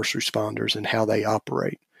the first responders and how they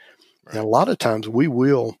operate. Right. Now, a lot of times we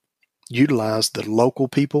will utilize the local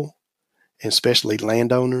people, especially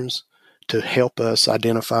landowners, to help us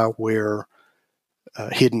identify where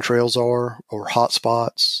hidden trails are or hot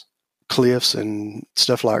spots, cliffs and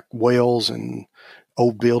stuff like wells and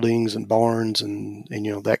old buildings and barns and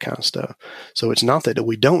that kind of stuff. So it's not that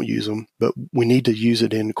we don't use them, but we need to use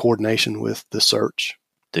it in coordination with the search.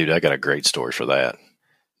 Dude, I got a great story for that.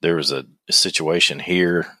 There was a situation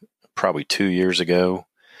here probably 2 years ago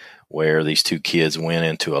where these 2 kids went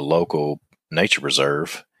into a local nature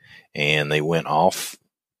reserve and they went off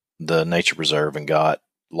the nature reserve and got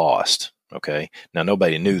lost. Okay. Now,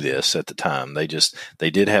 nobody knew this at the time. They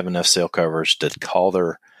did have enough cell coverage to call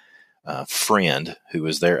their friend who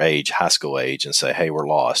was their age, high school age, and say, hey, we're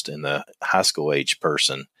lost. And the high school age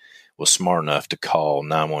person was smart enough to call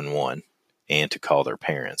 911 and to call their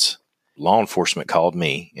parents. Law enforcement called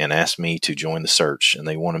me and asked me to join the search, and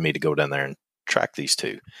they wanted me to go down there and track these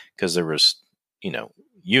two because there was,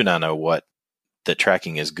 you and I know that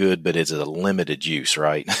tracking is good, but it's a limited use,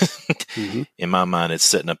 right? Mm-hmm. In my mind, it's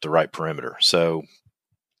setting up the right perimeter. So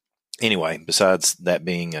anyway, besides that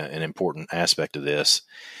being an important aspect of this,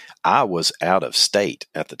 I was out of state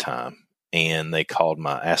at the time, and they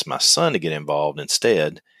asked my son to get involved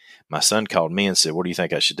instead. My son called me and said, "What do you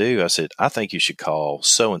think I should do?" I said, "I think you should call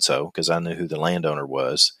so-and-so," because I knew who the landowner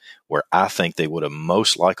was, where I think they would have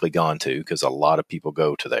most likely gone to, because a lot of people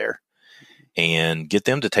go to there, and get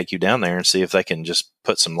them to take you down there and see if they can just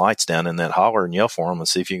put some lights down in that holler and yell for them and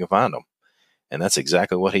see if you can find them. And that's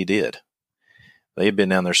exactly what he did. They had been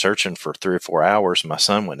down there searching for 3 or 4 hours. My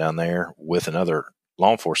son went down there with another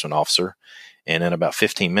law enforcement officer, and in about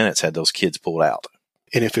 15 minutes had those kids pulled out.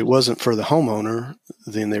 And if it wasn't for the homeowner,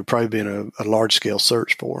 then there'd probably been a large-scale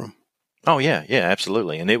search for them. Oh, yeah,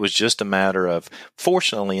 absolutely. And it was just a matter of,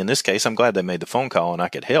 fortunately, in this case, I'm glad they made the phone call and I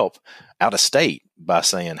could help out of state by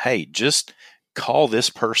saying, hey, just call this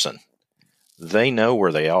person. They know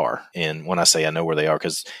where they are. And when I say I know where they are,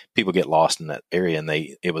 because people get lost in that area, and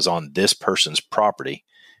it was on this person's property,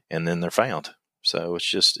 and then they're found. So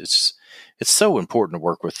it's so important to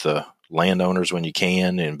work with the landowners when you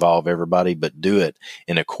can, involve everybody, but do it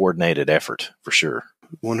in a coordinated effort for sure.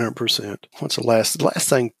 100%. What's the last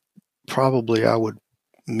thing probably I would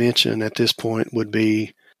mention at this point would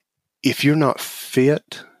be, if you're not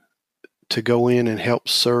fit to go in and help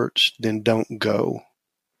search, then don't go.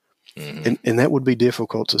 Mm-hmm. And that would be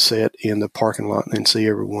difficult to sit in the parking lot and see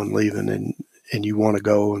everyone leaving and you want to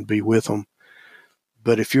go and be with them.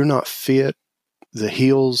 But if you're not fit, the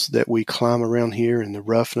hills that we climb around here and the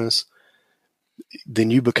roughness, then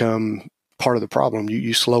you become part of the problem.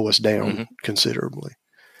 You slow us down mm-hmm. considerably.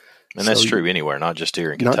 And that's true anywhere, not just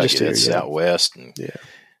here in Kentucky. That's out west and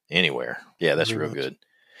anywhere. Yeah, that's real good.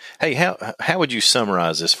 Hey, how would you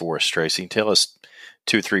summarize this for us, Tracy? Tell us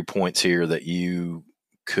 2 or 3 points here that you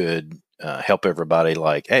could help everybody.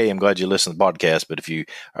 Like, hey, I'm glad you listened to the podcast, but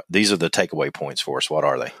these are the takeaway points for us. What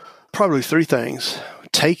are they? Probably 3 things.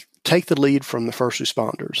 Take the lead from the first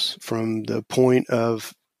responders, from the point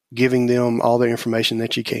of giving them all the information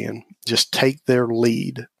that you can. Just take their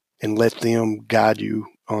lead and let them guide you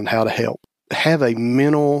on how to help. Have a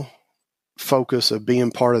mental focus of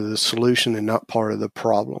being part of the solution and not part of the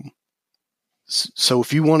problem. So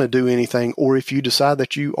if you want to do anything, or if you decide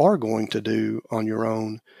that you are going to do on your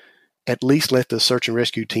own, at least let the search and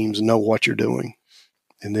rescue teams know what you're doing.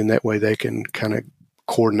 And then that way they can kind of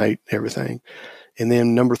coordinate everything. And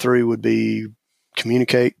then number 3 would be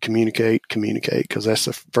communicate, because that's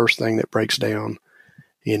the first thing that breaks down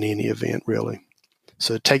in any event, really.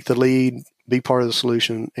 So take the lead, be part of the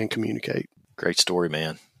solution, and communicate. Great story,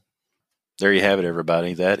 man. There you have it,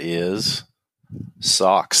 everybody. That is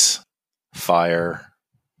Socks, Fire,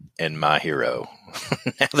 and My Hero.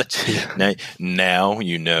 now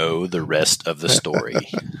you know the rest of the story.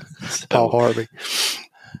 Paul Harvey.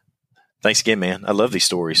 Thanks again, man. I love these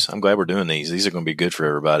stories. I'm glad we're doing these. These are going to be good for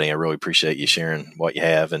everybody. I really appreciate you sharing what you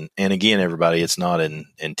have. And again, everybody, it's not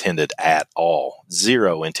intended at all,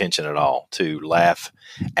 0 intention at all to laugh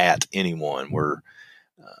at anyone. We're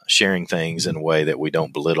sharing things in a way that we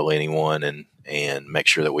don't belittle anyone and make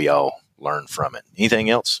sure that we all learn from it.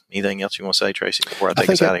 Anything else you want to say, Tracy, before I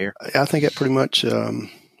take us out of here? I think that pretty much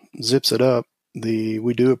zips it up.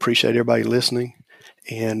 We do appreciate everybody listening.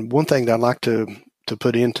 And one thing that I'd like to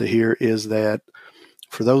put into here is that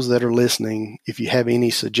for those that are listening, if you have any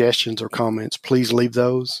suggestions or comments, please leave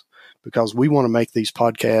those, because we want to make these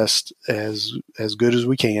podcasts as good as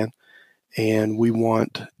we can. And we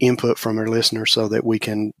want input from our listeners so that we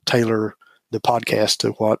can tailor the podcast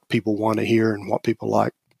to what people want to hear and what people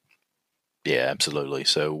like. Yeah, absolutely.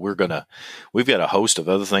 So we've got a host of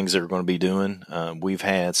other things that we're going to be doing. We've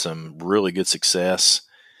had some really good success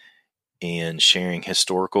in sharing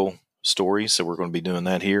historical stories, so we're going to be doing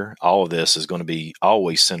that here. All of this is going to be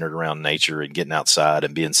always centered around nature and getting outside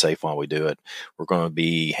and being safe while we do it. We're going to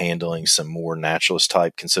be handling some more naturalist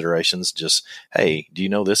type considerations. Just, hey, do you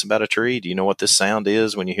know this about a tree? Do you know what this sound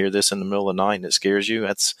is when you hear this in the middle of the night and it scares you?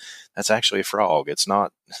 That's actually a frog. It's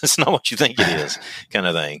not what you think it is, kind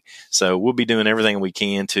of thing. So we'll be doing everything we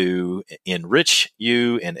can to enrich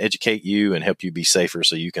you and educate you and help you be safer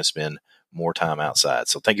so you can spend more time outside.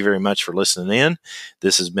 So thank you very much for listening in.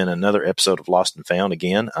 This has been another episode of Lost and Found.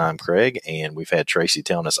 Again, I'm Craig, and we've had Tracy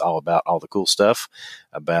telling us all about all the cool stuff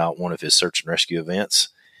about one of his search and rescue events,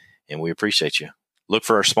 and we appreciate you. look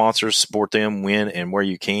for our sponsors, support them when and where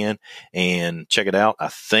you can, and check it out. I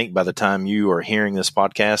think by the time you are hearing this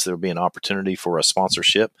podcast, there will be an opportunity for a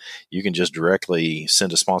sponsorship. You can just directly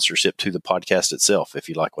send a sponsorship to the podcast itself if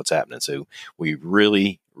you like what's happening. So we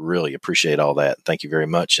really, really appreciate all that. Thank you very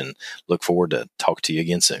much, and look forward to talking to you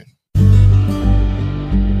again soon.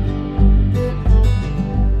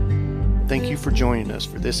 Thank you for joining us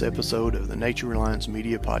for this episode of the Nature Reliance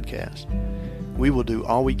Media Podcast. We will do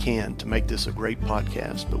all we can to make this a great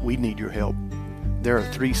podcast, but we need your help. There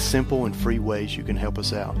are 3 simple and free ways you can help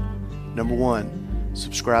us out. Number 1,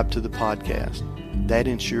 subscribe to the podcast. That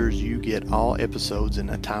ensures you get all episodes in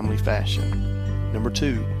a timely fashion. Number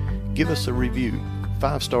 2, give us a review.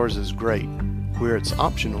 5 stars is great. Where it's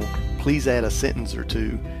optional, please add a sentence or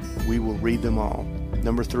 2. We will read them all.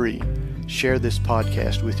 Number 3, share this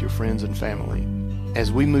podcast with your friends and family. As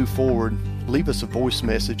we move forward, leave us a voice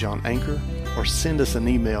message on Anchor or send us an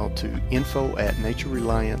email to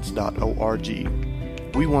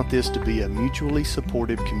info@naturereliance.org. We want this to be a mutually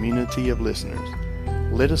supportive community of listeners.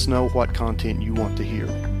 Let us know what content you want to hear.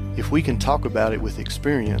 If we can talk about it with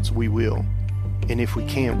experience, we will. And if we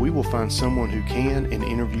can't, we will find someone who can and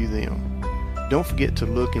interview them. Don't forget to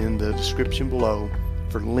look in the description below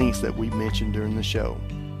for links that we mentioned during the show.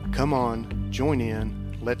 Come on, join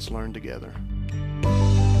in, let's learn together.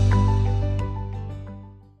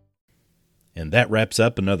 And that wraps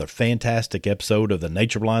up another fantastic episode of the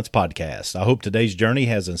Nature Reliance Podcast. I hope today's journey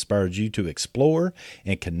has inspired you to explore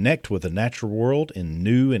and connect with the natural world in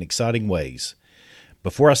new and exciting ways.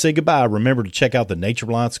 Before I say goodbye, remember to check out the Nature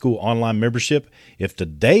Reliance School online membership. If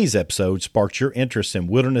today's episode sparked your interest in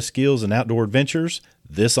wilderness skills and outdoor adventures,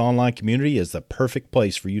 this online community is the perfect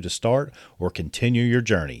place for you to start or continue your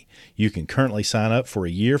journey. You can currently sign up for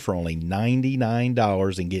a year for only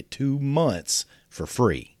 $99 and get 2 months for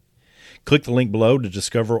free. Click the link below to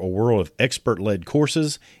discover a world of expert-led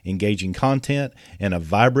courses, engaging content, and a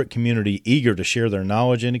vibrant community eager to share their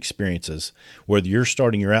knowledge and experiences. Whether you're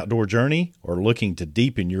starting your outdoor journey or looking to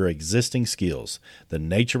deepen your existing skills, the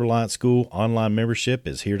Nature Reliance School online membership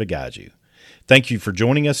is here to guide you. Thank you for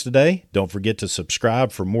joining us today. Don't forget to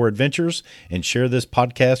subscribe for more adventures and share this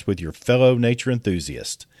podcast with your fellow nature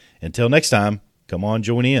enthusiasts. Until next time, come on,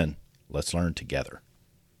 join in. Let's learn together.